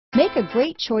Make a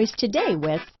great choice today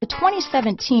with the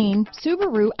 2017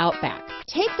 Subaru Outback.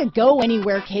 Take the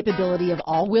go-anywhere capability of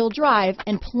all-wheel drive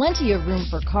and plenty of room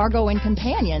for cargo and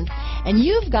companions, and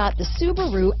you've got the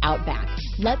Subaru Outback.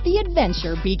 Let the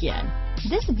adventure begin.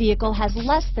 This vehicle has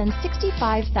less than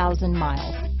 65,000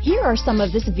 miles. Here are some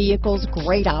of this vehicle's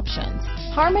great options: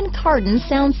 Harman Kardon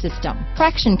sound system,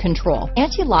 traction control,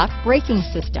 anti-lock braking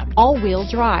system, all-wheel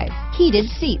drive, heated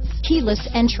seats, keyless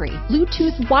entry,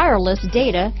 Bluetooth wireless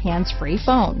data, hands-free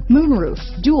phone, moonroof,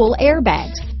 dual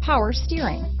airbags, power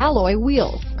steering, alloy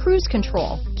wheels, cruise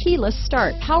control, keyless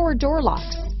start, power door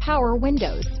locks, power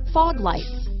windows, fog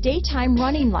lights, daytime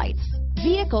running lights,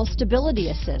 vehicle stability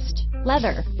assist,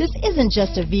 leather. This isn't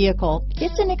just a vehicle,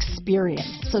 it's an experience.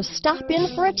 So stop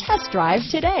in for a test drive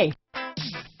today.